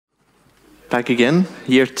back again,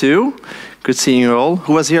 year 2. Good seeing you all.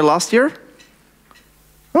 Who was here last year?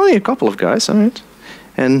 Only a couple of guys, all right.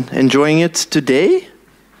 And enjoying it today?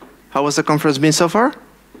 How was the conference been so far?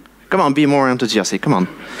 Come on, be more enthusiastic, come on.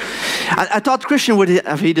 I thought Christian would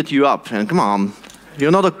have heated you up, and come on.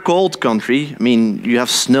 You're not a cold country. I mean, you have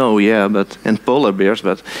snow, yeah, and polar bears,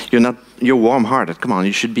 but you're warm-hearted. Come on,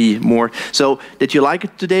 you should be more. So, did you like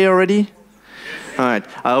it today already? All right,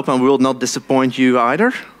 I hope I will not disappoint you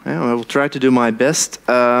either. Yeah, I will try to do my best.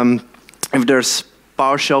 If there's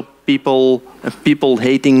PowerShell people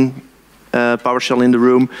hating PowerShell in the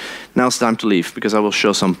room, now it's time to leave, because I will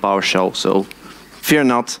show some PowerShell, so fear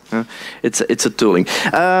not. It's a tooling.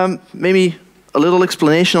 Maybe a little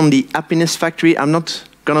explanation on the API-ness factory. I'm not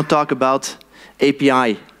going to talk about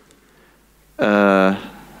API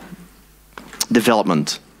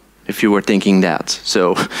development, if you were thinking that.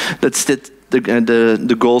 So that's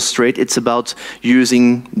the goal straight. It's about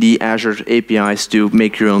using the Azure APIs to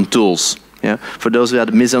make your own tools. Yeah. For those who had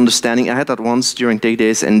a misunderstanding, I had that once during Tech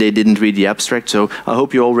Days and they didn't read the abstract, so I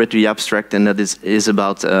hope you all read the abstract, and that is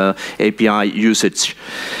about API usage.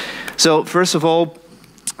 So first of all,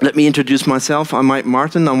 let me introduce myself. I'm Mike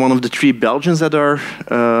Martin. I'm one of the 3 Belgians that are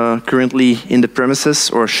currently in the premises,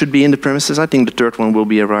 or should be in the premises. I think the 3rd one will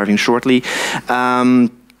be arriving shortly. Azure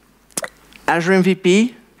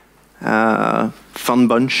MVP, fun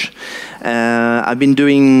bunch. I've been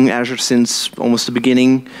doing Azure since almost the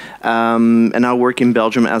beginning, and I work in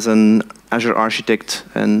Belgium as an Azure architect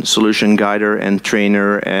and solution guider and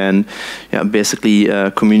trainer, and basically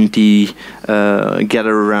community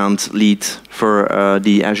gather-around lead for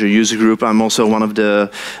the Azure user group. I'm also one of the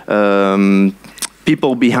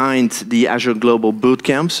people behind the Azure Global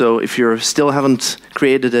Bootcamp. So if you still haven't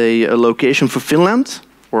created a location for Finland,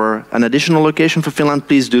 or an additional location for Finland,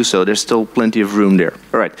 please do so. There's still plenty of room there.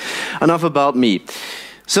 All right, enough about me.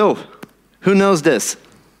 So, who knows this?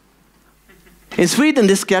 In Sweden,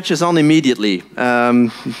 this catches on immediately.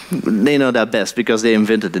 They know that best because they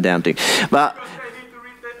invented the damn thing. But because they need to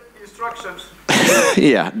read the instructions.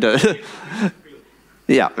 Yeah.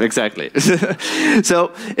 Yeah, exactly.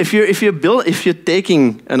 So if you're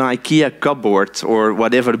taking an IKEA cupboard or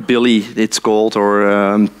whatever Billy it's called,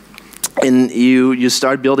 or and you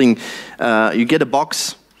start building, you get a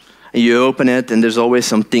box, and you open it, and there's always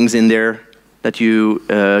some things in there that you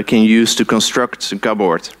can use to construct a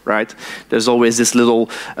cupboard, right? There's always this little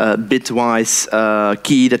bitwise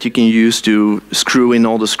key that you can use to screw in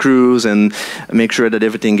all the screws and make sure that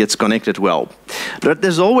everything gets connected well. But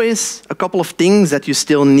there's always a couple of things that you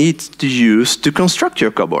still need to use to construct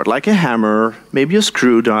your cupboard, like a hammer, maybe a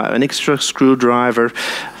screwdriver, an extra screwdriver,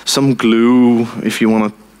 some glue if you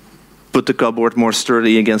want to put the cupboard more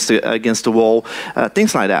sturdy against the wall,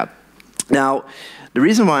 things like that. Now, the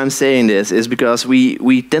reason why I'm saying this is because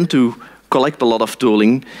we tend to collect a lot of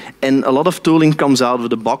tooling, and a lot of tooling comes out of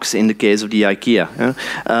the box in the case of the IKEA.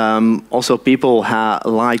 Also, people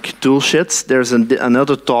like tool sheds. There's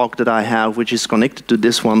another talk that I have which is connected to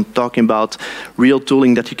this one, talking about real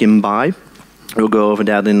tooling that you can buy. We'll go over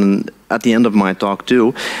that at the end of my talk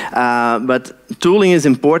too. But tooling is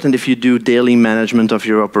important if you do daily management of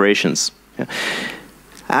your operations. Yeah.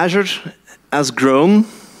 Azure has grown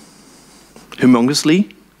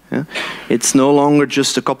humongously. Yeah. It's no longer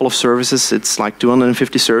just a couple of services, it's like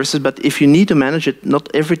 250 services, but if you need to manage it, not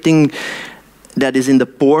everything that is in the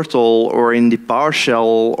portal or in the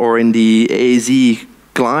PowerShell or in the AZ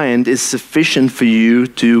client is sufficient for you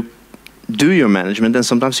to do your management, and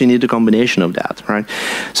sometimes you need a combination of that, right?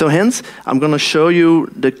 So hence, I'm going to show you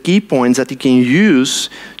the key points that you can use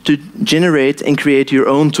to generate and create your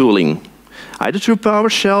own tooling. Either through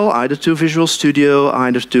PowerShell, either through Visual Studio,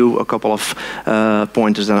 either through a couple of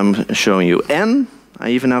pointers that I'm showing you. And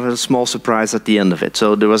I even have a small surprise at the end of it.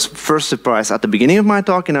 So there was first surprise at the beginning of my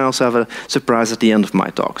talk, and I also have a surprise at the end of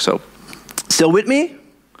my talk. So, still with me?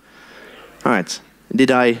 All right.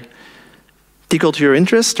 Did I tickle to your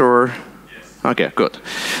interest, or? Okay, good.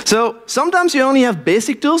 So sometimes you only have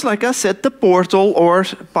basic tools, like I said, the portal or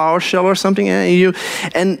PowerShell or something,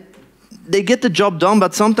 and they get the job done,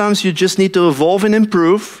 but sometimes you just need to evolve and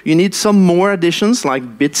improve. You need some more additions,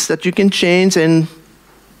 like bits that you can change, and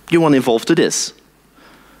you want to evolve to this.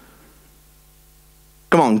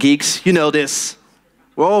 Come on, geeks, you know this.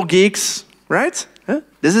 We're all geeks, right? Huh?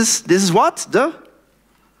 This is what?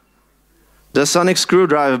 The sonic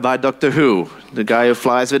screwdriver by Doctor Who, the guy who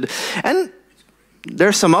flies with, and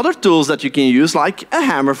there's some other tools that you can use, like a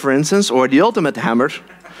hammer, for instance, or the ultimate hammer.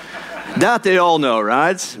 That they all know,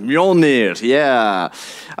 right? Mjolnir, yeah.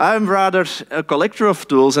 I'm rather a collector of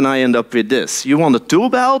tools, and I end up with this. You want a tool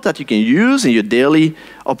belt that you can use in your daily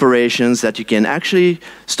operations, that you can actually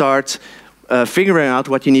start figuring out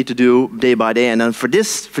what you need to do day by day. And then for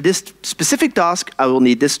this specific task, I will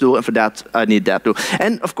need this tool, and for that, I need that tool.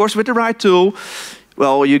 And of course, with the right tool,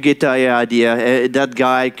 well, you get the idea. That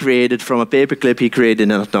guy created from a paperclip, he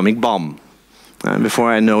created an atomic bomb. And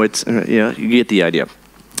before I know it, yeah, you get the idea.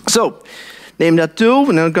 So, name that tool.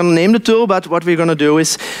 We're not going to name the tool, but what we're going to do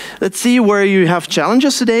is, let's see where you have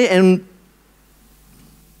challenges today, and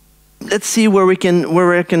let's see where I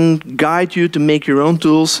can guide you to make your own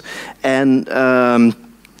tools and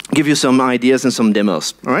give you some ideas and some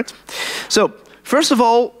demos. All right. So first of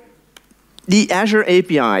all, the Azure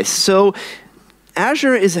APIs. So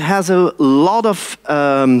Azure has a lot of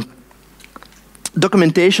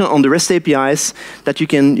documentation on the REST APIs that you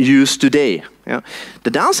can use today. Yeah.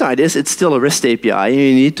 The downside is it's still a REST API, and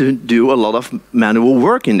you need to do a lot of manual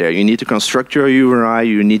work in there. You need to construct your URI,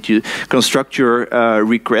 you need to construct your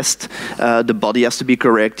request. The body has to be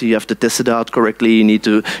correct, you have to test it out correctly, you need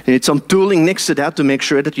some tooling next to that to make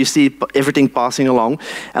sure that you see everything passing along.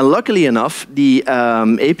 And luckily enough, the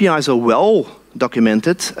APIs are well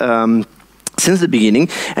documented since the beginning,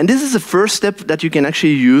 and this is the first step that you can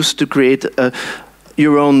actually use to create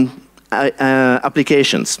your own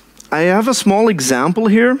applications. I have a small example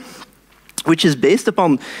here, which is based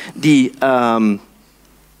upon the,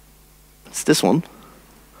 it's this one.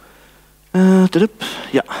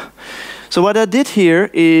 Yeah. So what I did here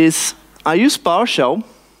is I use PowerShell,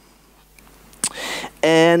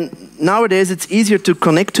 and nowadays it's easier to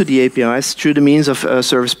connect to the APIs through the means of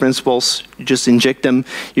service principals. You just inject them.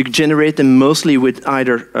 You generate them mostly with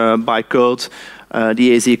either by code,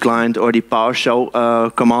 the AZUG client, or the PowerShell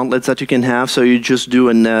commandlets that you can have. So you just do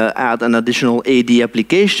add an additional AD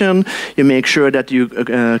application. You make sure that you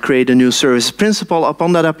create a new service principal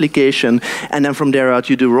upon that application, and then from there out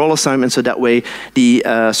you do role assignments. So that way the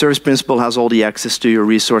service principal has all the access to your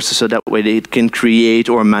resources. So that way it can create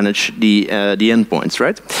or manage the endpoints.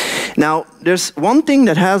 Right? Now there's one thing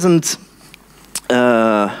that hasn't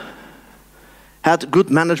had good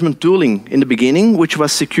management tooling in the beginning, which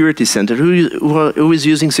was Security Center. Who is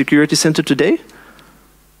using Security Center today?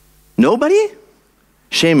 Nobody?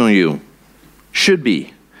 Shame on you. Should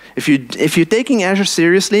be. If you're taking Azure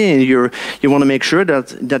seriously and you want to make sure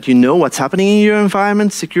that you know what's happening in your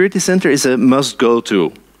environment, Security Center is a must-go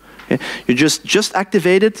tool. You just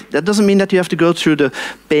activate it. That doesn't mean that you have to go through the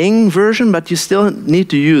paying version, but you still need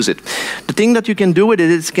to use it. The thing that you can do with it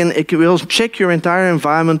is it will check your entire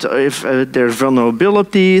environment if there's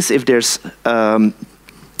vulnerabilities, if there's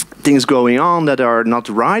things going on that are not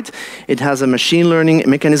right. It has a machine learning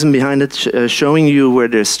mechanism behind it showing you where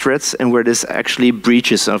there's threats and where there's actually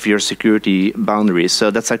breaches of your security boundaries. So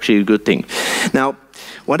that's actually a good thing. Now,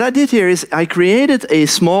 what I did here is I created a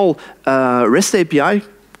small REST API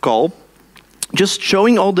call, just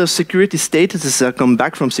showing all the security statuses that come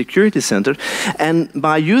back from Security Center. And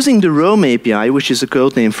by using the Roam API, which is a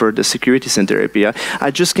code name for the Security Center API, I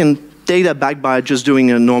just can take that back by just doing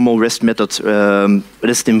a normal REST method,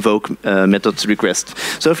 REST invoke method request.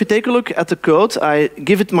 So if you take a look at the code, I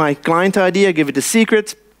give it my client ID, I give it the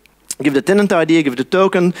secret, give the tenant ID, give it the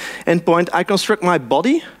token endpoint. I construct my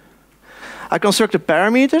body. I construct the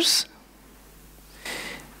parameters.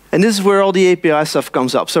 And this is where all the API stuff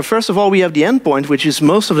comes up. So first of all, we have the endpoint, which is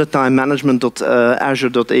most of the time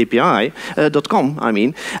management.azure.api.com, and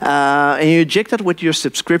you inject that with your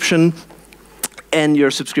subscription and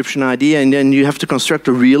your subscription ID, and then you have to construct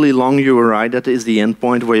a really long URI that is the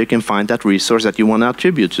endpoint where you can find that resource that you want to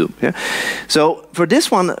attribute to. Yeah? So for this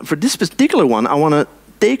particular one, I want to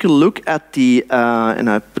take a look at the, and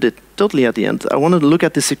I put it totally at the end, I want to look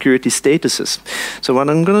at the security statuses. So what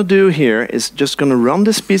I'm going to do here is just going to run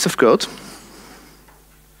this piece of code.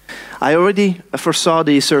 I already foresaw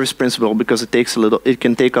the service principal because it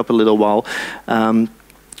can take up a little while.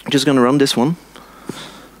 Just going to run this one.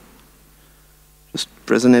 Just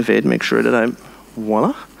press an F8, make sure that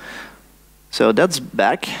voila. So that's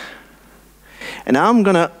back. And now I'm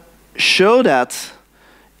going to show that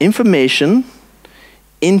information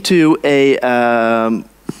into a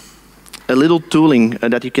little tooling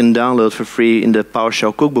that you can download for free in the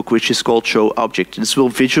PowerShell cookbook, which is called Show Object. This will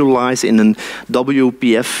visualize in a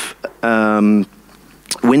WPF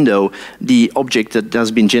window the object that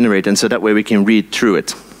has been generated, and so that way we can read through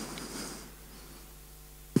it.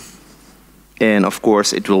 And of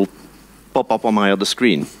course, it will pop up on my other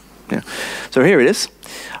screen. Yeah. So here it is.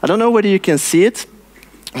 I don't know whether you can see it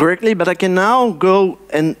correctly, but I can now go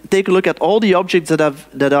and take a look at all the objects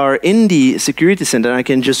that are in the Security Center, and I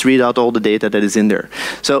can just read out all the data that is in there.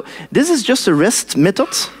 So this is just a REST method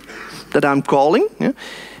that I'm calling. Yeah.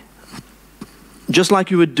 just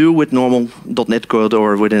like you would do with normal .NET code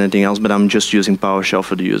or with anything else, but I'm just using PowerShell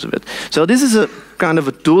for the use of it. So this is a kind of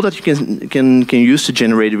a tool that you can use to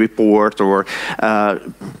generate a report or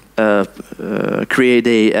create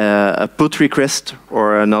a put request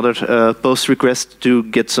or another post request to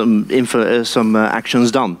get some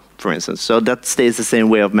actions done, for instance. So that stays the same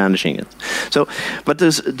way of managing it. So, but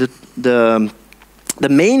there's the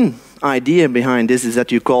main idea behind this is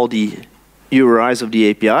that you call the URIs of the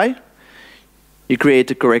API, you create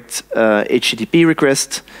the correct HTTP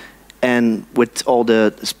request, and with all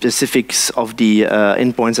the specifics of the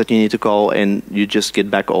endpoints that you need to call, and you just get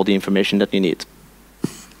back all the information that you need.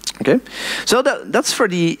 Okay, so that's for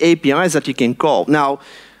the APIs that you can call. Now,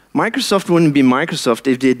 Microsoft wouldn't be Microsoft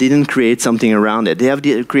if they didn't create something around it. They have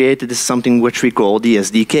created something which we call the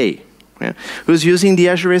SDK. Yeah. Who's using the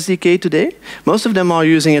Azure SDK today? Most of them are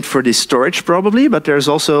using it for the storage probably, but there's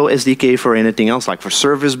also SDK for anything else, like for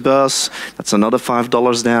Service Bus. That's another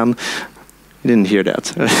 $5 down. You didn't hear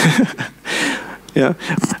that. Yeah.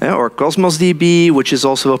 Or Cosmos DB, which is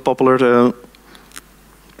also a popular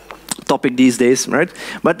topic these days, right?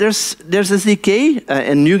 But there's SDK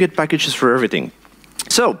and NuGet packages for everything.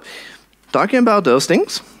 So, talking about those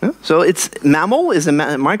things, yeah. So it's MAML is the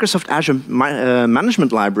Microsoft Azure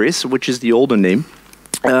Management Libraries, which is the older name.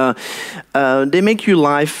 They make your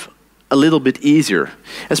life a little bit easier,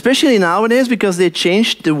 especially nowadays because they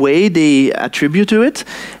changed the way they attribute to it,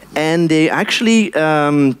 and they actually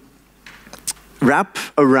wrap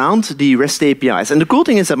around the REST APIs. And the cool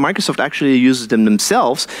thing is that Microsoft actually uses them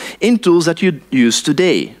themselves in tools that you use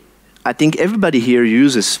today. I think everybody here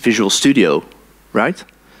uses Visual Studio, right?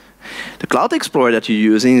 The Cloud Explorer that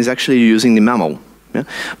you're using is actually using the MAML. Yeah?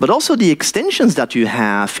 But also the extensions that you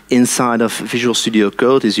have inside of Visual Studio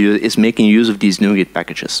Code is making use of these NuGet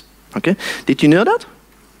packages. Okay? Did you know that?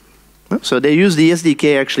 So they use the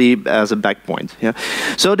SDK actually as a backpoint. Yeah?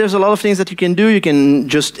 So there's a lot of things that you can do. You can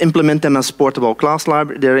just implement them as portable class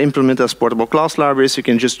libraries. They're implemented as portable class libraries. You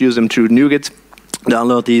can just use them through NuGet.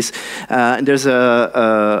 Download these. And there's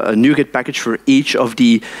a NuGet package for each of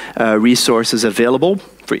the resources available,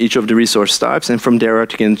 for each of the resource types. And from there, you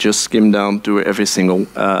can just skim down to every single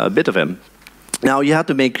bit of them. Now, you have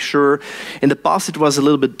to make sure, in the past it was a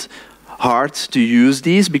little bit hard to use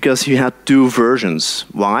these because you had two versions.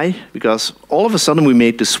 Why? Because all of a sudden we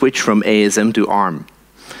made the switch from ASM to ARM.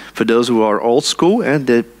 For those who are old school,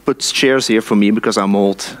 they put chairs here for me because I'm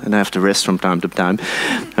old and I have to rest from time to time.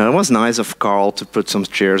 It was nice of Carl to put some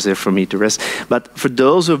chairs there for me to rest. But for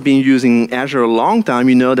those who have been using Azure a long time,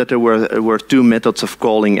 you know that there were two methods of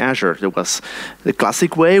calling Azure. There was the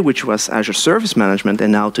classic way, which was Azure Service Management,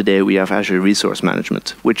 and now today we have Azure Resource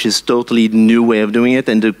Management, which is totally the new way of doing it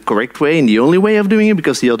and the correct way and the only way of doing it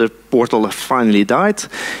because the other portal finally died.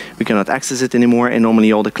 We cannot access it anymore, and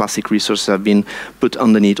normally all the classic resources have been put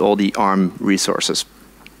underneath all the ARM resources.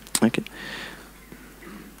 Okay.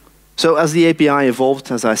 So as the API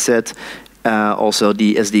evolved, as I said, also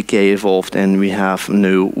the SDK evolved, and we have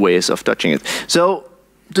new ways of touching it. So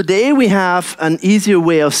today we have an easier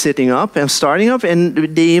way of setting up and starting up, and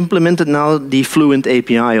they implemented now the Fluent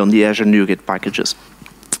API on the Azure NuGet packages.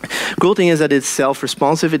 Cool thing is that it's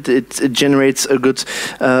self-responsive. It generates a good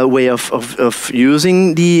way of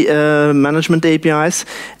using the management APIs,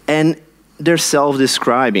 and they're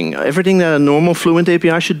self-describing. Everything that a normal Fluent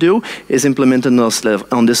API should do is implemented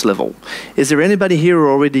on this level. Is there anybody here who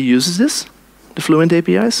already uses this, the Fluent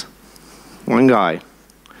APIs? One guy.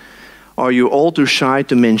 Are you all too shy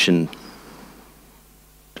to mention?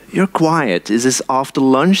 You're quiet. Is this after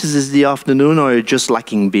lunch? Is this the afternoon, or are you just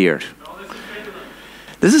lacking beer?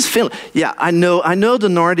 This is Finland. Yeah, I know the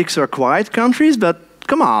Nordics are quiet countries, but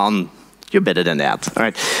come on, you're better than that. All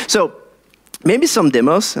right. So maybe some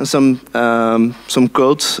demos and some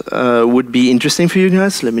codes would be interesting for you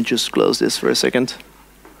guys. Let me just close this for a second.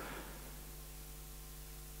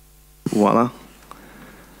 Voila.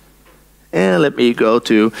 And let me go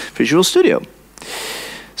to Visual Studio.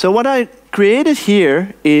 So what I created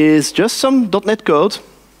here is just some .NET code.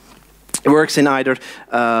 It works in either,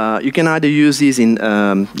 you can either use these in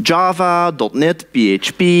Java, .NET,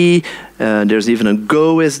 PHP, there's even a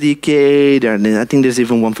Go SDK, I think there's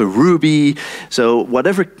even one for Ruby. So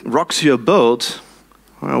whatever rocks your boat,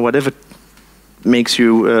 or whatever makes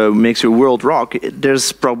your world rock,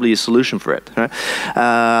 there's probably a solution for it. Right?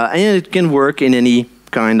 And it can work in any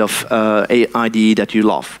kind of IDE that you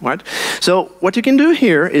love. Right? So what you can do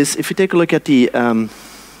here is, if you take a look at the, let me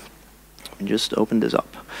just open this up.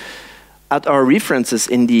 At our references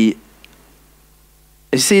in the,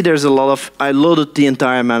 you see there's a lot of, I loaded the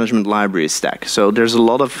entire management library stack. So there's a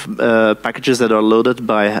lot of packages that are loaded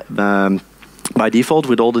by by default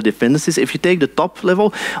with all the dependencies. If you take the top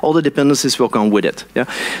level, all the dependencies will come with it. Yeah?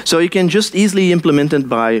 So you can just easily implement it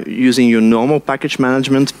by using your normal package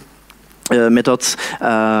management methods,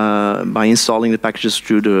 by installing the packages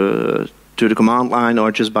through the command line,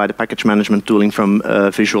 or just by the package management tooling from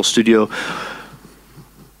Visual Studio.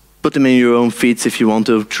 Put them in your own feeds if you want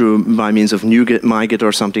to, by means of NuGet, MyGet,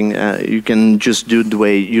 or something. You can just do it the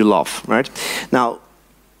way you love, right? Now,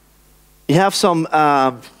 you have some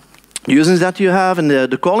users that you have, and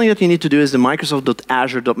the calling that you need to do is the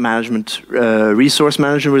Microsoft.Azure.management resource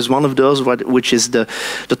manager is one of those, which is the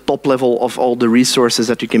top level of all the resources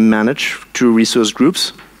that you can manage through resource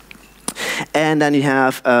groups. And then you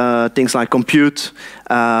have things like compute,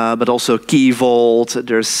 but also key vault.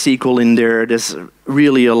 There's SQL in there. There's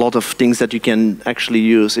really a lot of things that you can actually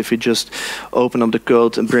use. If you just open up the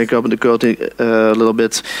code and break open the code a little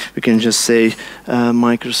bit, we can just say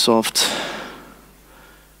Microsoft.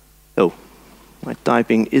 Oh, my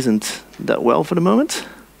typing isn't that well for the moment.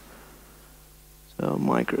 So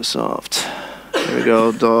Microsoft. There we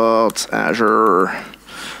go. .Azure.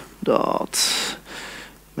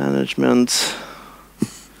 Management,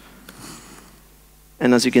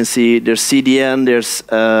 and as you can see, there's CDN, there's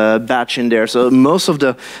batch in there. So most of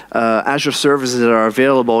the Azure services that are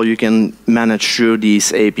available, you can manage through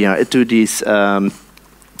these API, to these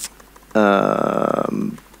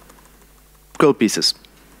code pieces.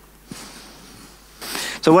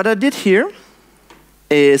 So what I did here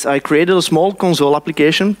is I created a small console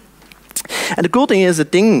application. And the cool thing is the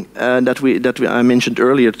thing that I mentioned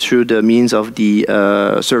earlier through the means of the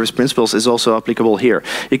service principles is also applicable here.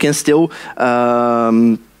 You can still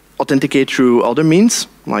authenticate through other means,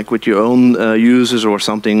 like with your own users or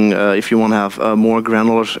something. If you want to have more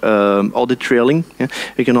granular audit trailing, yeah,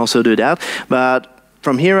 you can also do that. But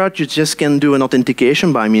from here out, you just can do an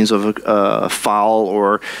authentication by means of a file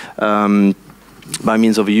or by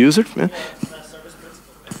means of a user. Yeah.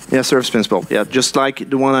 Yeah, service principle. Yeah, just like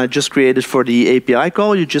the one I just created for the API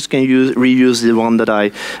call, you just can reuse the one that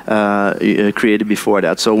I created before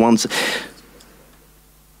that. So once,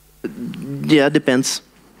 yeah, it depends.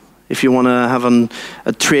 If you want to have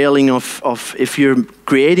a trailing of if you're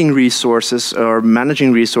creating resources or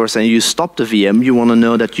managing resources and you stop the VM, you want to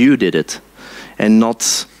know that you did it and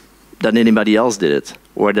not that anybody else did it,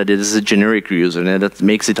 or that it is a generic user, and that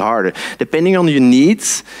makes it harder. Depending on your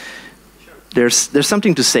needs, there's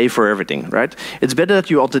something to say for everything, right? It's better that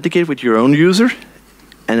you authenticate with your own user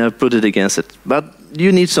and put it against it. But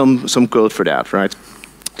you need some code for that, right?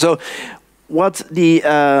 So what the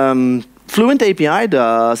Fluent API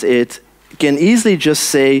does, it can easily just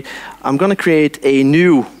say, I'm going to create a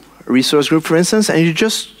new resource group, for instance, and you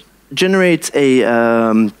just generate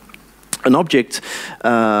an object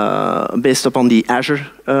based upon the Azure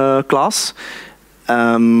class,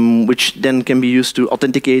 which then can be used to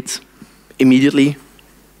authenticate immediately,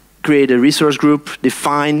 create a resource group,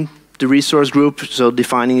 define the resource group. So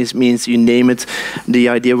defining means you name it, the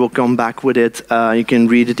idea will come back with it. You can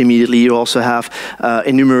read it immediately. You also have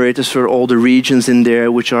enumerators for all the regions in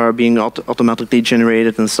there, which are being automatically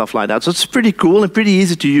generated and stuff like that. So it's pretty cool and pretty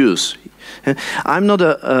easy to use. I'm not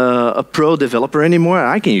a pro developer anymore.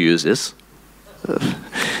 I can use this.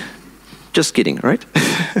 Just kidding, right?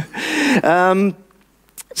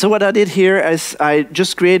 So what I did here is I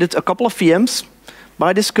just created a couple of VMs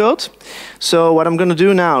by this code. So what I'm going to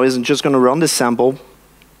do now is I'm just going to run this sample.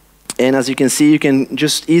 And as you can see, you can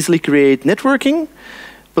just easily create networking,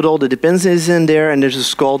 put all the dependencies in there, and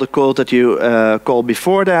just call the code that you called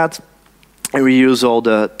before that, and reuse all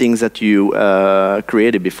the things that you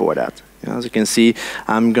created before that. As you can see,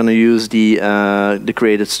 I'm going to use the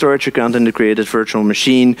created storage account and the created virtual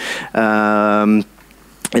machine.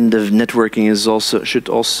 And the networking should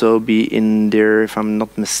also be in there, if I'm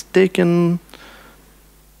not mistaken.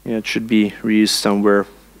 Yeah, it should be reused somewhere.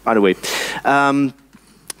 Either way,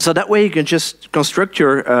 so that way you can just construct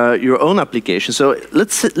your own application. So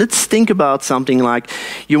let's think about something like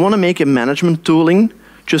you want to make a management tooling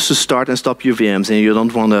just to start and stop your VMs, and you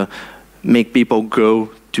don't want to make people go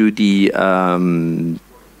to the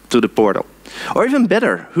portal. Or even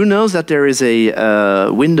better, who knows that there is a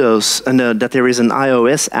Windows and that there is an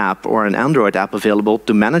iOS app or an Android app available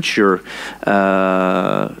to manage your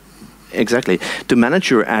to manage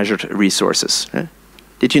your Azure resources.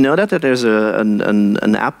 Did you know that there's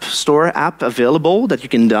an App Store app available that you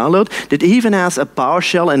can download? That even has a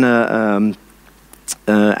PowerShell and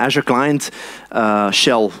a Azure client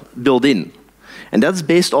shell built in, and that's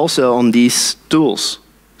based also on these tools.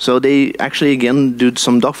 So they actually, again, do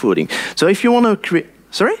some dogfooding. So if you want to create...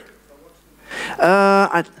 Sorry?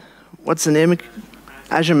 What's the name?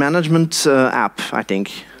 Azure Management app, I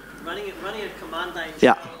think. Running a command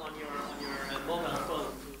Yeah. on your mobile phone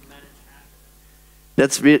to manage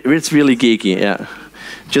Azure. It's really geeky, yeah.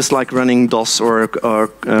 Just like running DOS or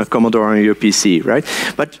Commodore on your PC, right?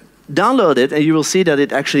 But download it, and you will see that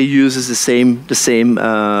it actually uses the same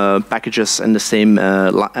packages and the same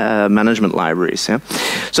management libraries. Yeah?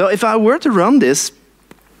 So if I were to run this,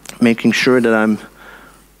 making sure that I'm...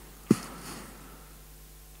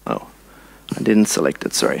 Oh, I didn't select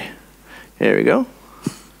it, sorry. Here we go.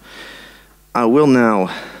 I will now...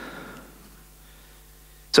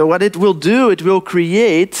 So what it will do, it will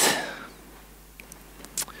create...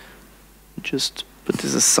 Just put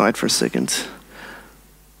this aside for a second.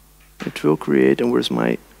 It will create, and where's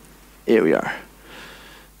my, here we are.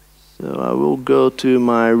 So I will go to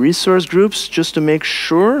my resource groups just to make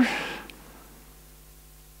sure.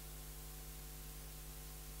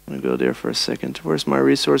 I'm gonna go there for a second. Where's my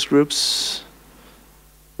resource groups?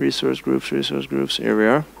 Resource groups, here we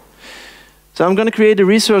are. So I'm gonna create a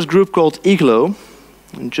resource group called Igloo.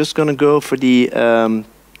 I'm just gonna go for the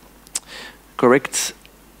correct,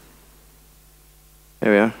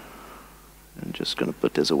 there we are. I'm just going to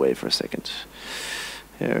put this away for a second.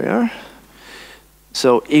 Here we are.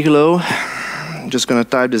 So Igloo, I'm just going to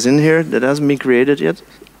type this in here. That hasn't been created yet.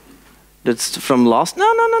 That's from last. No,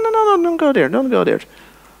 don't go there. Don't go there.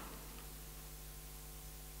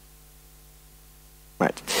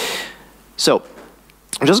 Right. So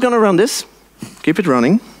I'm just going to run this. Keep it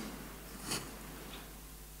running.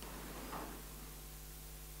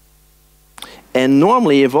 And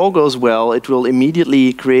normally, if all goes well, it will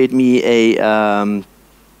immediately create me a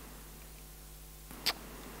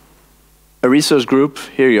resource group.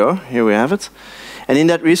 Here you are. Here we have it. And in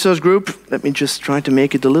that resource group, let me just try to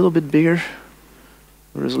make it a little bit bigger.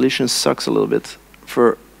 The resolution sucks a little bit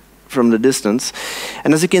from the distance.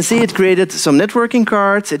 And as you can see, it created some networking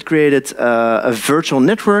cards. It created a virtual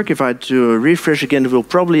network. If I do a refresh again, it will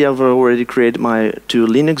probably have already created my 2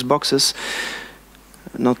 Linux boxes.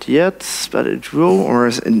 Not yet, but it will,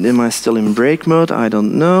 or am I still in break mode? I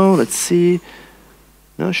don't know. Let's see.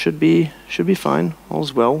 No, should be fine.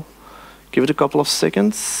 All's well. Give it a couple of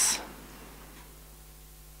seconds.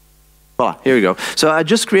 Voila, here we go. So I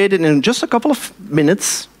just created, in just a couple of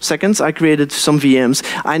seconds, I created some VMs.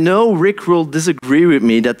 I know Rick will disagree with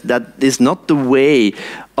me that that is not the way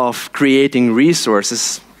of creating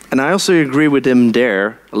resources. And I also agree with him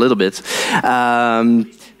there a little bit.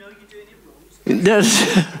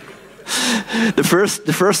 The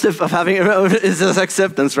first step of having is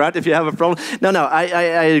acceptance, right? If you have a problem. No, I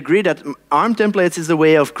agree that ARM templates is the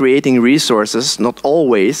way of creating resources, not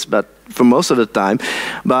always, but for most of the time.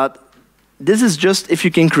 But this is just, if you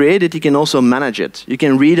can create it, you can also manage it. You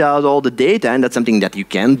can read out all the data, and that's something that you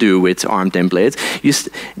can do with ARM templates.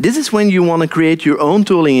 This is when you want to create your own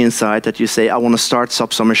tooling inside, that you say, I want to start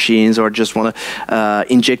up some machines, or just want to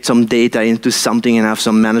inject some data into something and have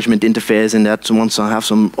some management interface, and that wants to have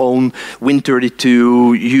some own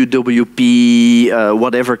Win32, UWP,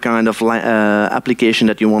 whatever kind of application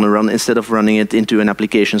that you want to run, instead of running it into an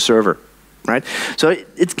application server. Right? So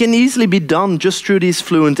it can easily be done just through these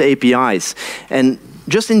Fluent APIs. And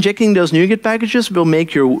just injecting those NuGet packages will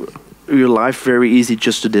make your life very easy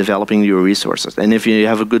just to developing your resources. And if you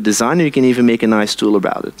have a good designer, you can even make a nice tool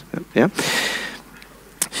about it. Yeah?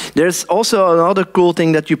 There's also another cool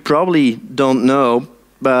thing that you probably don't know,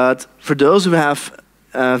 but for those who have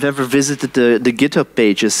ever visited the GitHub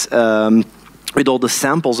pages, with all the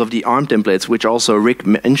samples of the ARM templates, which also Rick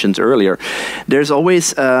mentioned earlier, there's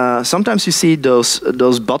always, sometimes you see those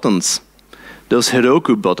buttons, those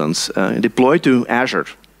Heroku buttons, deployed to Azure.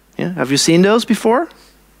 Yeah? Have you seen those before?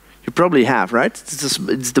 You probably have, right?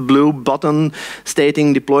 It's the blue button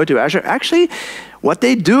stating deploy to Azure. Actually, what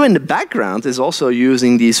they do in the background is also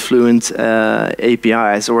using these Fluent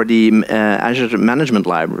APIs or the Azure management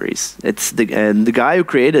libraries. It's the guy who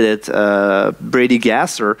created it, Brady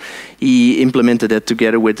Gasser. He implemented it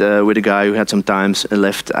together with a guy who had some time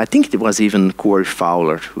left. I think it was even Corey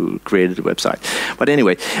Fowler who created the website. But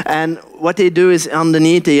anyway, and what they do is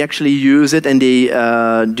underneath they actually use it, and they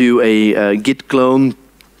do a Git clone.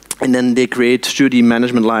 And then they create, through the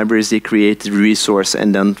management libraries, they create the resource,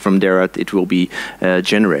 and then from there it will be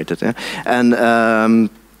generated. Yeah? And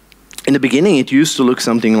in the beginning, it used to look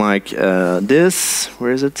something like this.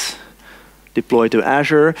 Where is it? Deploy to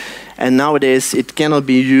Azure. And nowadays, it cannot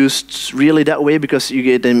be used really that way, because you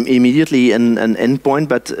get immediately an endpoint.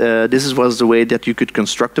 But this was the way that you could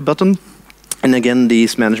construct a button. And again,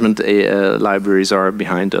 these management libraries are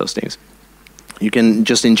behind those things. You can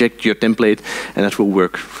just inject your template, and that will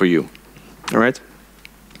work for you. All right?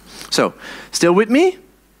 So, still with me?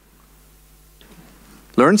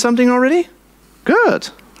 Learned something already? Good.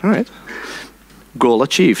 All right. Goal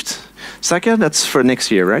achieved. Saka, that's for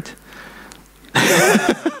next year, right?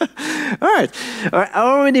 All right. I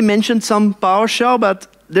already mentioned some PowerShell, but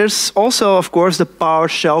there's also, of course, the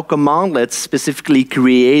PowerShell commandlets specifically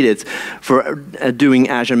created for doing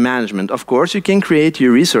Azure management. Of course, you can create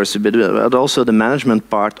your resources, but also the management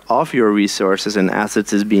part of your resources and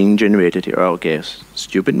assets is being generated here. Okay,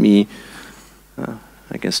 stupid me.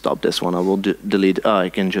 I can stop this one. I will delete. I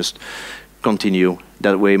can just continue.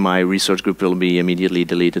 That way my resource group will be immediately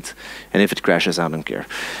deleted. And if it crashes, I don't care.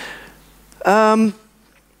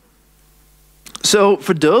 So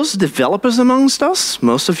for those developers amongst us,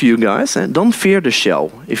 most of you guys, don't fear the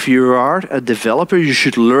shell. If you are a developer, you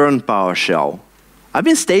should learn PowerShell. I've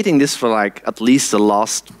been stating this for like at least the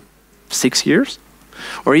last 6 years,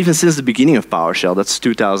 or even since the beginning of PowerShell. That's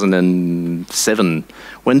 2007.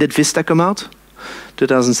 When did Vista come out?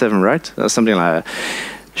 2007, right? Something like that.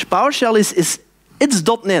 PowerShell it's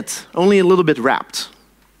 .NET, only a little bit wrapped.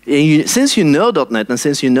 Since you know .NET and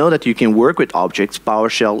since you know that you can work with objects,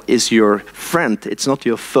 PowerShell is your friend. It's not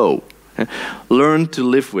your foe. Learn to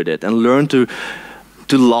live with it and learn to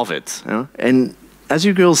love it. And as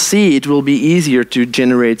you will see, it will be easier to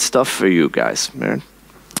generate stuff for you guys. It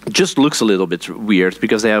just looks a little bit weird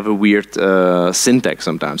because they have a weird syntax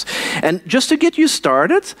sometimes. And just to get you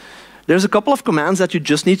started, there's a couple of commands that you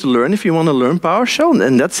just need to learn if you want to learn PowerShell,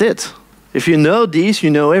 and that's it. If you know these, you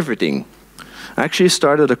know everything. I actually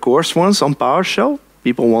started a course once on PowerShell.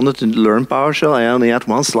 People wanted to learn PowerShell. I only had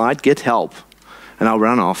one slide, get help. And I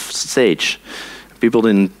ran off stage. People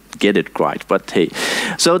didn't get it quite, but hey.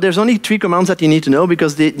 So there's only 3 commands that you need to know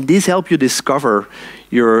because these help you discover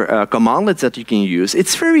your commandlets that you can use.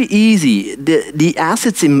 It's very easy. The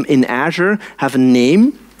assets in Azure have a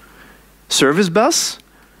name, service bus.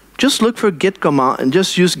 Just look for git command and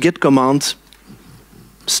just use git command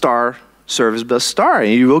star service bus star,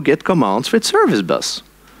 and you will get commands with service bus.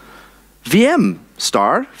 VM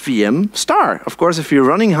star, VM star. Of course, if you're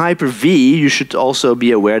running Hyper-V, you should also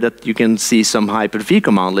be aware that you can see some Hyper-V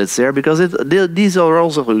commandlets there because these are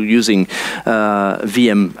also using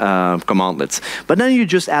VM commandlets. But then you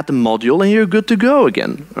just add the module and you're good to go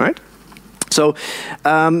again, right? So,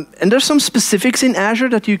 and there's some specifics in Azure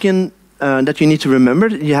that you can that you need to remember.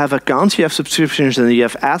 You have accounts, you have subscriptions, and you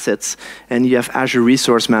have assets, and you have Azure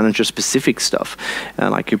Resource Manager specific stuff,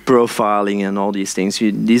 like your profiling and all these things.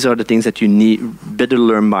 These are the things that you need better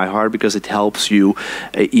learn by heart because it helps you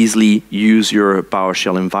easily use your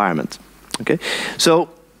PowerShell environment. Okay, so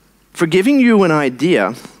for giving you an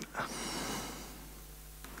idea,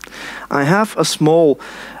 I have a small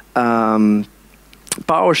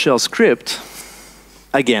PowerShell script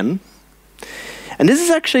again. And this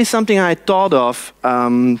is actually something I thought of.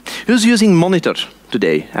 Who's using Monitor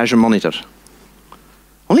today, Azure Monitor?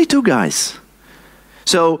 Only 2 guys.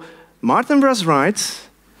 So Martin was right.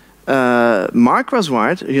 Mark was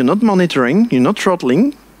right. You're not monitoring. You're not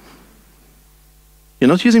throttling. You're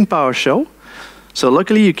not using PowerShell. So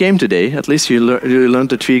luckily you came today. At least you learned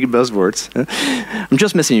the 3 buzzwords. I'm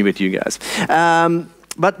just messing with you guys.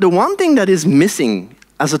 But the one thing that is missing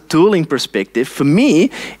as a tooling perspective, for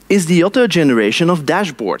me, is the auto-generation of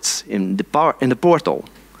dashboards in the portal.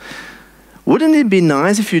 Wouldn't it be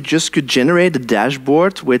nice if you just could generate a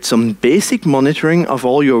dashboard with some basic monitoring of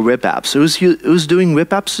all your web apps? Who's doing web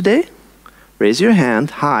apps today? Raise your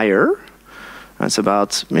hand higher. That's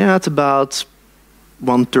about, yeah, it's about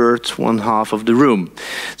 1/3, 1/2 of the room.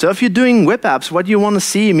 So if you're doing web apps, what you want to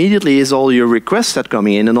see immediately is all your requests that come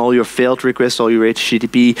in and all your failed requests, all your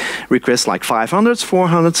HTTP requests like 500s,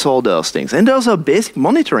 400s, all those things. And those are basic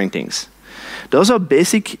monitoring things. Those are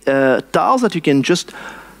basic tiles that you can just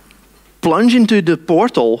plunge into the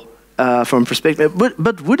portal from perspective.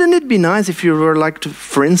 But wouldn't it be nice if you were like,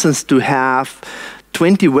 for instance, to have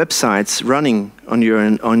 20 websites running on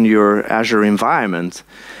your Azure environment,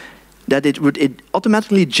 that it would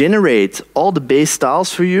automatically generate all the base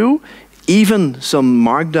styles for you, even some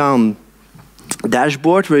markdown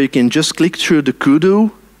dashboard where you can just click through the Kudu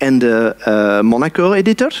and the Monaco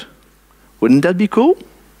editor? Wouldn't that be cool?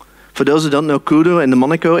 For those who don't know Kudu and the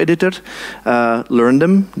Monaco editor, learn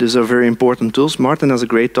them. These are very important tools. Martin has a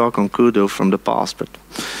great talk on Kudu from the past.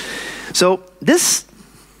 So this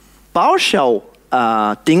PowerShell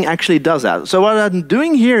thing actually does that. So what I'm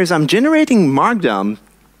doing here is I'm generating markdown,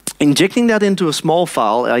 injecting that into a small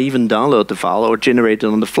file. I even download the file or generate it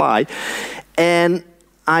on the fly. And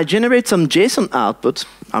I generate some JSON output.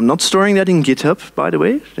 I'm not storing that in GitHub, by the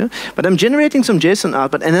way. Yeah? But I'm generating some JSON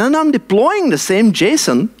output. And then I'm deploying the same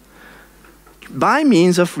JSON by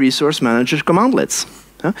means of Resource Manager commandlets.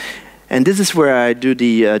 And this is where I do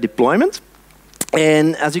the deployment.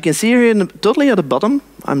 And as you can see here, totally at the bottom,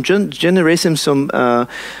 I'm generating some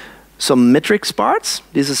metrics parts.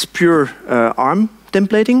 This is pure ARM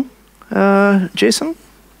templating JSON.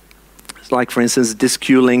 It's like, for instance, this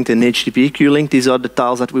Q-linked and HTTP Q-linked. These are the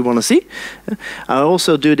tiles that we want to see. I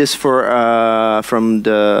also do this for from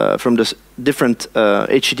the different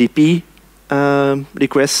HTTP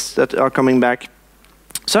requests that are coming back.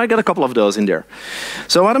 So I got a couple of those in there.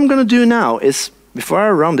 So what I'm going to do now is, before I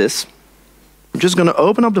run this, I'm just going to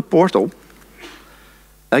open up the portal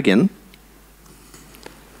again.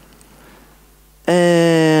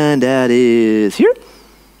 And that is here.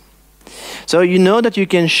 So you know that you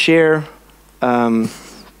can share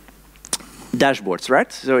dashboards,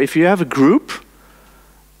 right? So if you have a group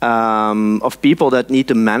of people that need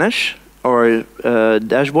to manage or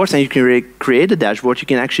dashboards, and you can create a dashboard, you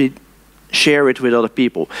can actually share it with other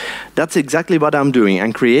people. That's exactly what I'm doing.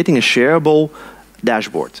 I'm creating a shareable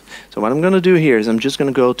dashboard. So what I'm going to do here is I'm just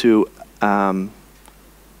going to go to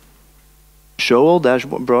show all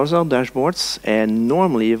dashboard, browse all dashboards, and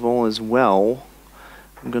normally, if all is well,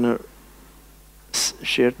 I'm going to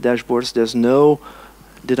share dashboards. There's no,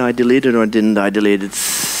 did I delete it or didn't I delete it?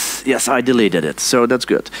 Yes, I deleted it, so that's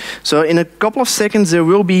good. So in a couple of seconds, there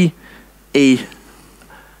will be a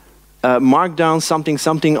markdown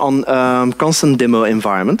something on constant demo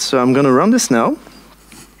environment. So I'm going to run this now.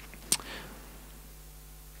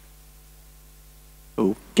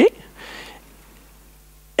 Okay.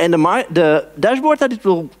 And the dashboard that it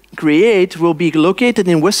will create will be located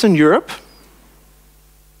in Western Europe.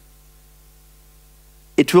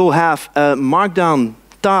 It will have a markdown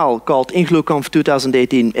tile called IglooConf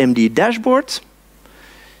 2018 MD dashboard.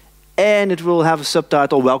 And it will have a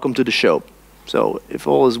subtitle, "Welcome to the show." So if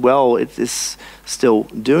all is well, it is still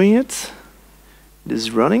doing it. It is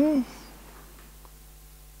running.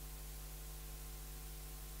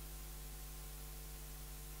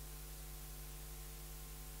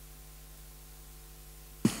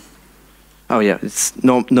 Oh yeah, it's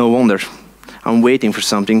no wonder. I'm waiting for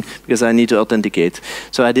something because I need to authenticate.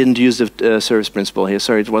 So I didn't use the service principal here.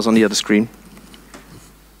 Sorry, it was on the other screen.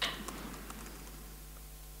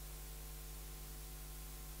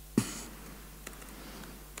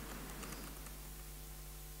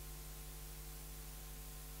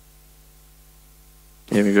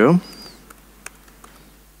 Here we go.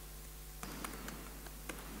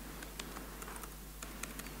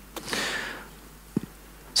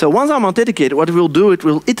 So once I'm authenticated, what it will do, it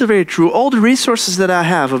will iterate through all the resources that I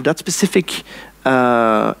have of that specific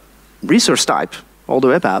resource type, all the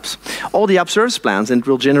web apps, all the app service plans, and it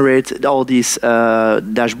will generate all these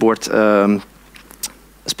dashboard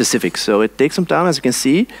specifics. So it takes some time, as you can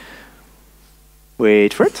see.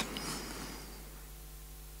 Wait for it.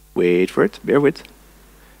 Wait for it. Bear with.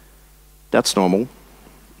 That's normal.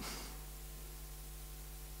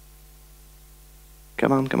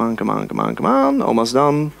 Come on, come on, come on, come on, come on. Almost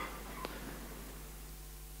done.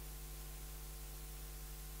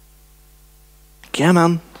 Come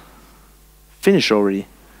on. Finish already.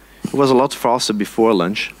 It was a lot faster before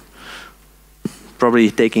lunch. Probably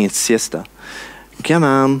taking its siesta. Come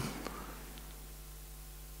on.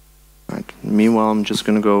 Right. Meanwhile, I'm just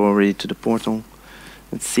going to go already to the portal.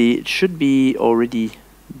 Let's see. It should be already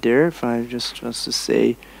there. If I just was to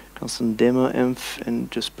say constant demo env and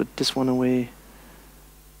just put this one away.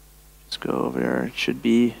 Let's go over there. It should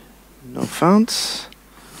be no found.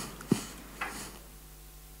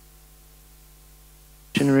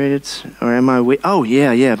 Generated, or am I wait? Oh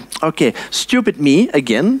yeah, yeah. Okay, stupid me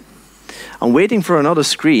again. I'm waiting for another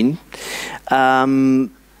screen.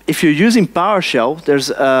 If you're using PowerShell, there's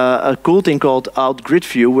a cool thing called Out Grid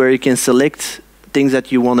View where you can select things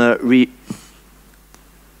that you want to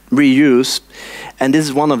reuse, and this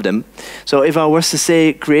is one of them. So if I was to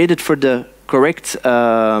say create it for the correct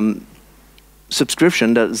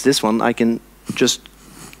subscription, that is this one, I can just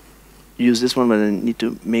use this one, but I need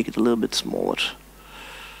to make it a little bit smaller.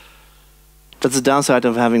 That's the downside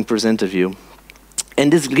of having presenter view.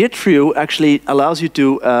 And this grid view actually allows you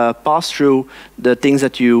to pass through the things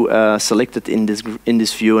that you selected in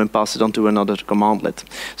this view and pass it on to another commandlet.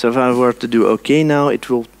 So if I were to do OK now, it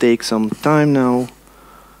will take some time now.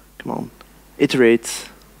 Come on, iterate.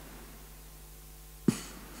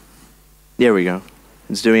 There we go.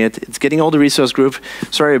 It's doing it. It's getting all the resource group.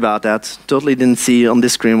 Sorry about that. Totally didn't see on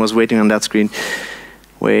this screen. Was waiting on that screen.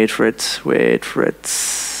 Wait for it. Wait for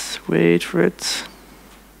it. Wait for it.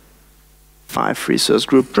 5 resource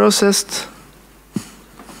group processed.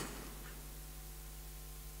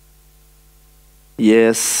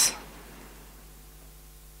 Yes.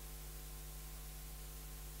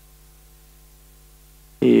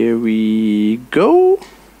 Here we go.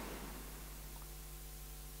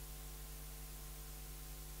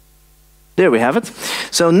 There we have it.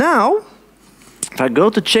 So now, if I go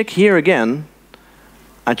to check here again,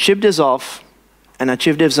 I chip this off, and I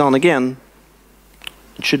chip this on again.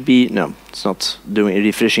 It should be, no, it's not doing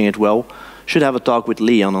refreshing it well. Should have a talk with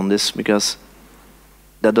Leon on this, because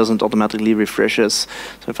that doesn't automatically refresh us.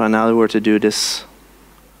 So if I now were to do this,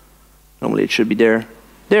 normally it should be there.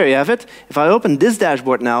 There you have it. If I open this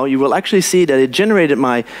dashboard now, you will actually see that it generated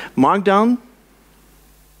my markdown.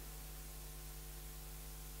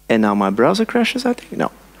 And now my browser crashes, I think?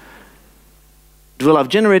 No. It will have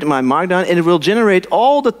generated my markdown, and it will generate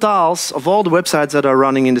all the tiles of all the websites that are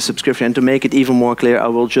running in the subscription. And to make it even more clear, I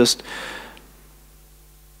will just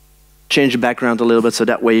change the background a little bit so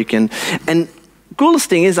that way you can. And coolest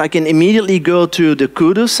thing is I can immediately go to the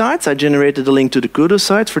Kudu sites. I generated a link to the Kudu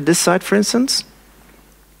site for this site, for instance.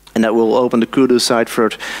 And that will open the Kudu site for,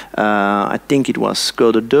 I think it was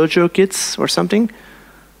Go to Dojo Kits or something.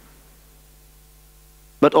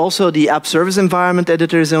 But also the app service environment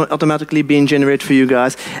editor is automatically being generated for you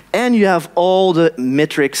guys. And you have all the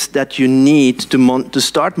metrics that you need to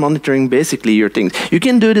start monitoring basically your things. You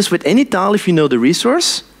can do this with any tile if you know the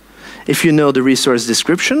resource. If you know the resource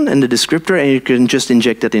description and the descriptor, and you can just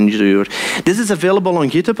inject that into your. This is available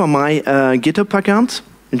on GitHub, on my GitHub account.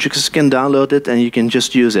 And you just can download it and you can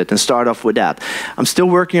just use it and start off with that. I'm still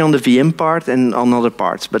working on the VM part and on other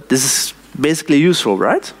parts, but this is basically useful,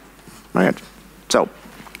 right? All right. So.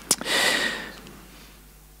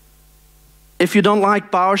 If you don't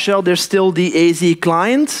like PowerShell, there's still the AZUG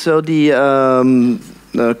client, so the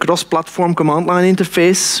cross-platform command line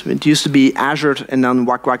interface. It used to be Azure and then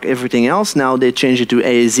whack everything else. Now they changed it to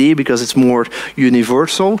AZUG because it's more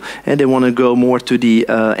universal, and they want to go more to the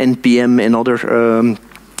NPM and other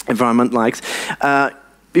environment likes.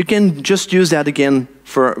 You can just use that again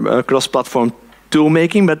for cross-platform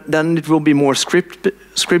toolmaking, but then it will be more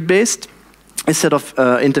script-based. Instead of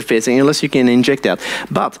interfacing, unless you can inject that.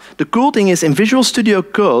 But the cool thing is in Visual Studio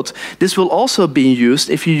Code, this will also be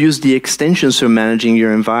used if you use the extensions for managing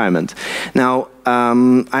your environment. Now,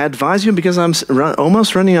 I advise you, because I'm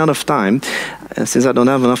almost running out of time, since I don't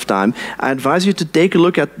have enough time, I advise you to take a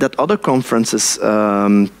look at that other conferences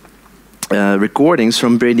recordings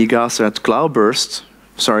from Brady Gasser at Cloudburst.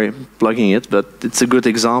 Sorry, plugging it, but it's a good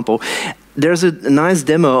example. There's a nice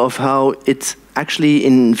demo of how it's actually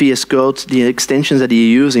in VS Code, the extensions that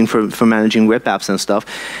you're using for managing web apps and stuff.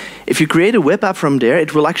 If you create a web app from there,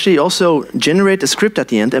 it will actually also generate a script at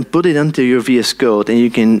the end and put it into your VS Code, and you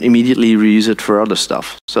can immediately reuse it for other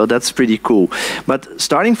stuff. So that's pretty cool. But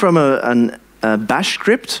starting from a bash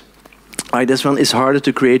script, like this one, is harder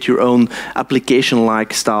to create your own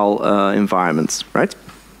application-like style environments, right?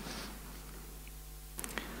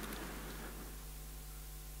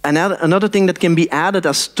 And another thing that can be added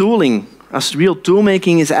as tooling, as real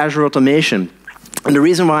toolmaking, is Azure automation. And the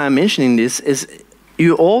reason why I'm mentioning this is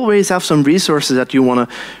you always have some resources that you want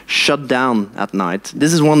to shut down at night.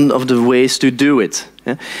 This is one of the ways to do it.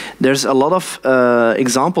 Yeah? There's a lot of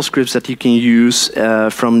example scripts that you can use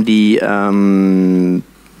from the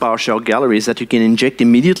PowerShell galleries that you can inject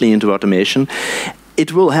immediately into automation.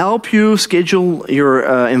 It will help you schedule your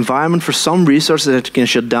environment for some resources that you can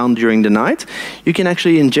shut down during the night. You can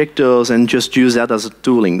actually inject those and just use that as a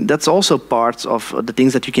tooling. That's also part of the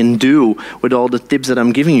things that you can do with all the tips that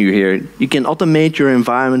I'm giving you here. You can automate your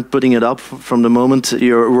environment, putting it up from the moment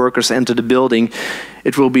your workers enter the building.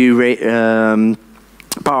 It will be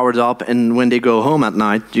powered up, and when they go home at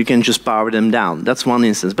night, you can just power them down. That's one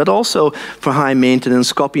instance. But also for high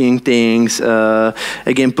maintenance, copying things,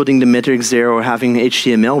 again, putting the metrics there, or having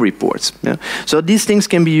HTML reports. Yeah? So these things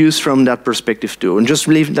can be used from that perspective too. And just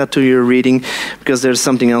leave that to your reading, because there's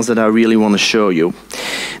something else that I really want to show you.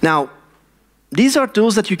 Now, these are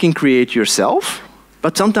tools that you can create yourself,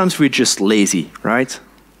 but sometimes we're just lazy, right?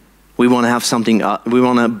 We want to have something, we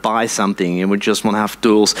want to buy something, and we just want to have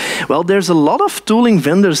tools. Well, there's a lot of tooling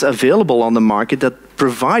vendors available on the market that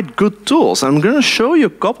provide good tools. I'm going to show you a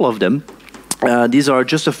couple of them. These are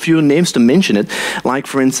just a few names to mention it, like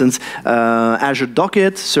for instance Azure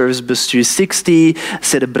Docket, Service Bus 360,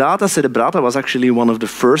 Cerebrata. Cerebrata was actually one of the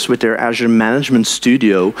first with their Azure Management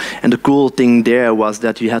Studio, and the cool thing there was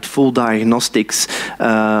that you had full diagnostics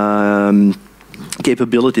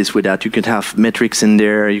capabilities with that. You could have metrics in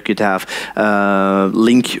there, you could have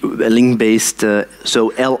link-based,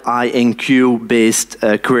 so LINQ-based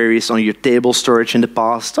queries on your table storage in the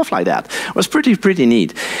past, stuff like that. It was pretty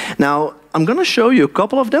neat. Now, I'm going to show you a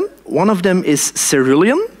couple of them. One of them is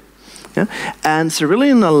Cerulean, yeah? And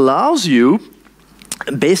Cerulean allows you,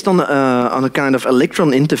 based on a kind of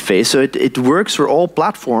Electron interface, so it works for all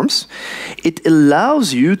platforms. It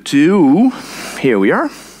allows you to, here we are,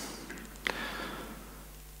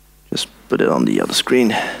 put it on the other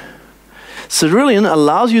screen. Cerulean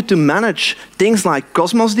allows you to manage things like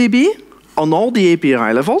Cosmos DB on all the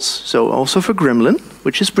API levels, so also for Gremlin,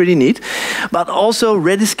 which is pretty neat. But also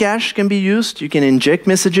Redis cache can be used. You can inject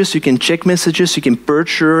messages, you can check messages, you can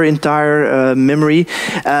purge your entire memory.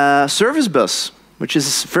 Service bus, which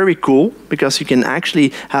is very cool because you can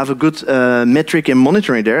actually have a good metric and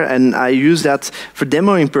monitoring there. And I use that for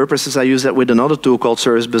demoing purposes. I use that with another tool called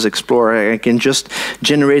Service Bus Explorer. I can just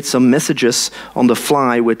generate some messages on the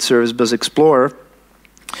fly with Service Bus Explorer.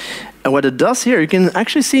 And what it does here, you can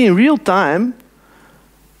actually see in real time,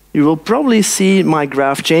 you will probably see my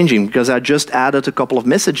graph changing because I just added a couple of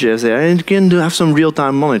messages there, and you can have some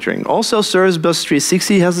real-time monitoring. Also, Service Bus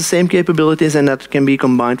 360 has the same capabilities, and that can be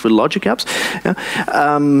combined with Logic Apps. Yeah.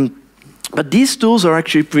 But these tools are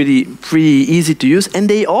actually pretty easy to use, and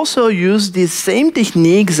they also use the same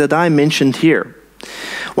techniques that I mentioned here.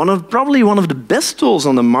 Probably one of the best tools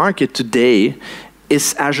on the market today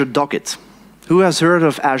is Azure Docket. Who has heard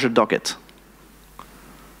of Azure Docket?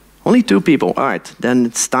 Only 2 people. All right, then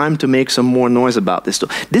it's time to make some more noise about this tool.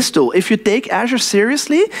 This tool, if you take Azure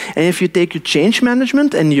seriously, and if you take your change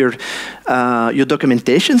management and your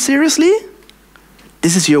documentation seriously,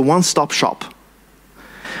 this is your one-stop shop.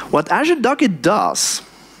 What Azure Docket does,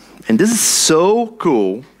 and this is so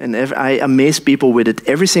cool, and I amaze people with it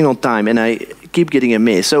every single time, and I keep getting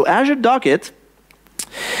amazed. So Azure Docket,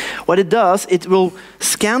 what it does, it will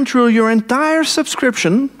scan through your entire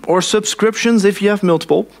subscription, or subscriptions if you have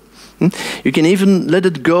multiple. You can even let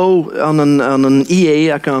it go on an EA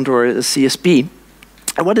account or a CSP.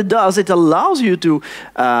 And what it does, it allows you to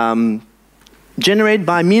generate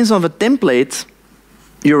by means of a template,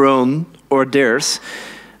 your own or theirs,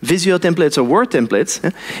 Visio templates or Word templates.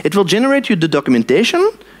 It will generate you the documentation,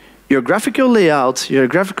 your graphical layout, your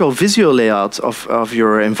graphical Visio layout of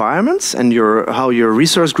your environments and how your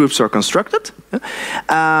resource groups are constructed.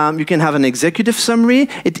 You can have an executive summary.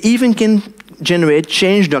 It even can generate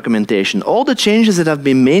change documentation. All the changes that have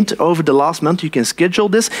been made over the last month, you can schedule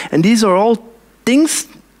this, and these are all things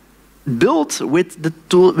built with the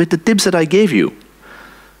tool, with the tips that I gave you.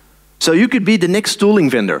 So you could be the next tooling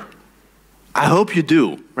vendor. I hope you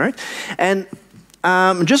do, right? And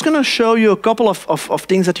I'm just going to show you a couple of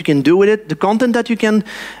things that you can do with it. The content that you can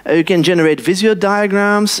generate Visio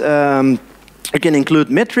diagrams. You can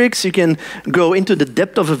include metrics. You can go into the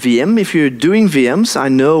depth of a VM. If you're doing VMs, I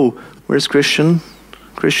know, where's Christian?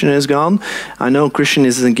 Christian is gone. I know Christian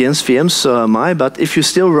is against VMs, so am I, but if you're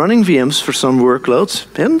still running VMs for some workloads,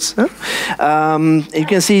 you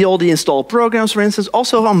can see all the installed programs, for instance.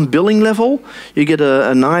 Also on billing level, you get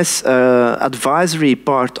a nice advisory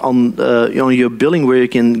part on your billing where you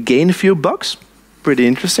can gain a few bucks. Pretty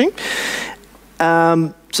interesting.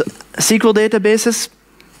 So SQL databases,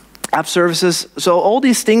 app services. So all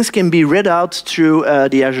these things can be read out through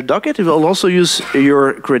the Azure Docket. It will also use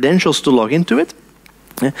your credentials to log into it.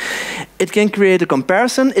 It can create a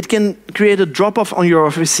comparison. It can create a drop-off on your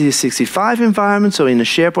Office 365 environment, so in a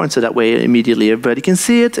SharePoint, so that way immediately everybody can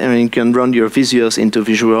see it, and you can run your Visios into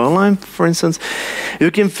Visual Online, for instance.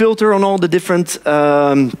 You can filter on all the different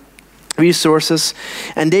resources,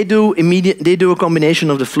 and they do a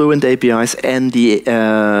combination of the Fluent APIs and the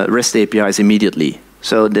REST APIs immediately.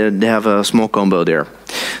 So they have a small combo there.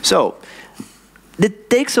 So it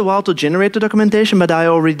takes a while to generate the documentation, but I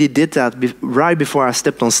already did that right before I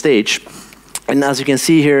stepped on stage. And as you can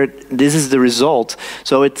see here, this is the result.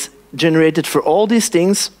 So it generated for all these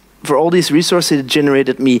things, for all these resources, it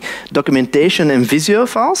generated me documentation and Visio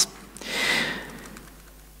files.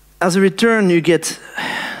 As a return, you get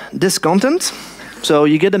this content. So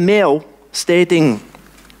you get a mail stating,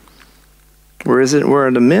 where is it? Where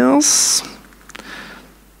are the mails?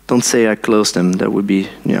 Don't say I closed them. That would be,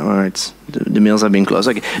 all right, the mails have been closed.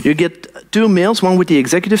 Okay, you get 2 mails, one with the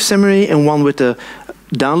executive summary and one with the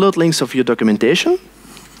download links of your documentation.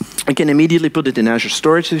 You can immediately put it in Azure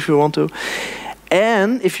Storage if you want to.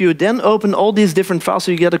 And if you then open all these different files,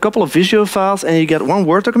 so you get a couple of Visio files and you get 1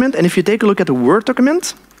 Word document. And if you take a look at the Word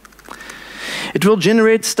document, it will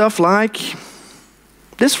generate stuff like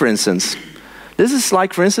this, for instance. This is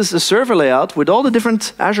like, for instance, a server layout with all the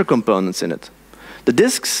different Azure components in it. The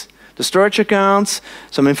disks, the storage accounts,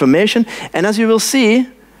 some information. And as you will see,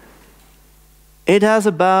 it has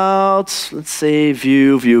about, let's say,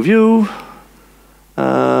 view,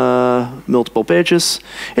 multiple pages.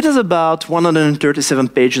 It has about 137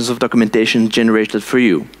 pages of documentation generated for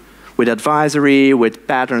you, with advisory, with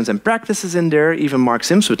patterns and practices in there. Even Mark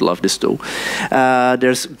Sims would love this tool.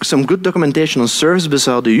 There's some good documentation on Service Bus,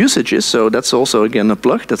 how the usage is, so that's also, again, a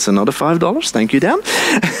plug. That's another $5. Thank you, Dan.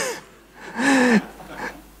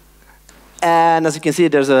 And as you can see,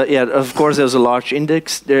 there's of course, there's a large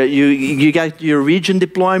index. There you got your region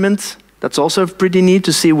deployment. That's also pretty neat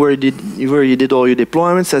to see where you did all your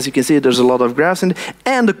deployments. As you can see, there's a lot of graphs in it.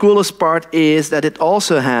 And the coolest part is that it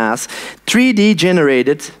also has 3D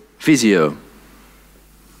generated Visio.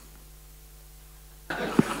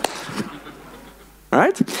 All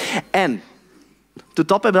right? And to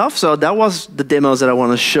top it off, so that was the demos that I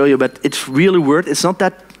want to show you, but it's really worth it. It's not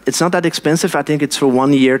that expensive. I think it's for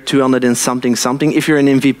 1 year, 200 and something. If you're an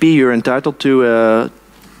MVP, you're entitled to a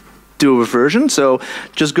version. So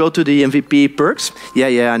just go to the MVP perks.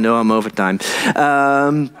 Yeah, I know I'm over time.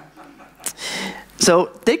 So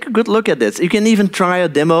take a good look at this. You can even try a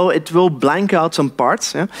demo. It will blank out some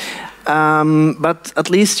parts, yeah? But at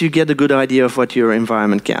least you get a good idea of what your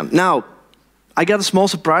environment can. Now, I got a small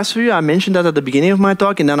surprise for you. I mentioned that at the beginning of my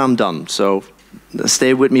talk, and then I'm done. So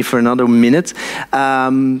stay with me for another minute.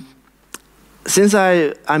 Since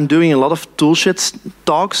I'm doing a lot of toolshed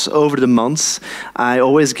talks over the months, I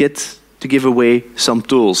always get to give away some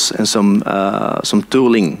tools and some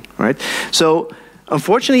tooling, right? So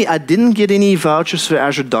unfortunately, I didn't get any vouchers for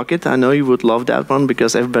Azure Docket. I know you would love that one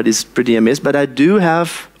because everybody's pretty amazed, but I do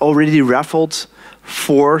have already raffled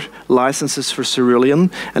 4 licenses for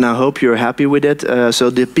Cerulean, and I hope you're happy with it.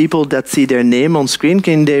 So the people that see their name on screen,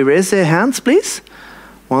 can they raise their hands, please?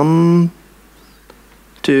 1,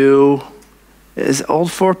 2... Is all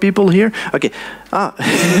 4 people here? Okay.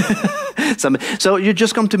 So you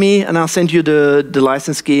just come to me and I'll send you the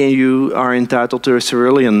license key and you are entitled to a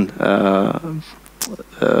Cerulean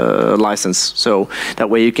license. So that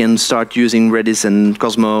way you can start using Redis and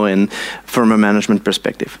Cosmo and from a management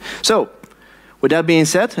perspective. So with that being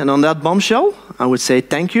said, and on that bombshell, I would say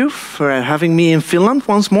thank you for having me in Finland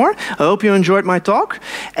once more. I hope you enjoyed my talk.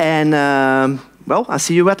 And well, I'll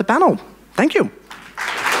see you at the panel. Thank you.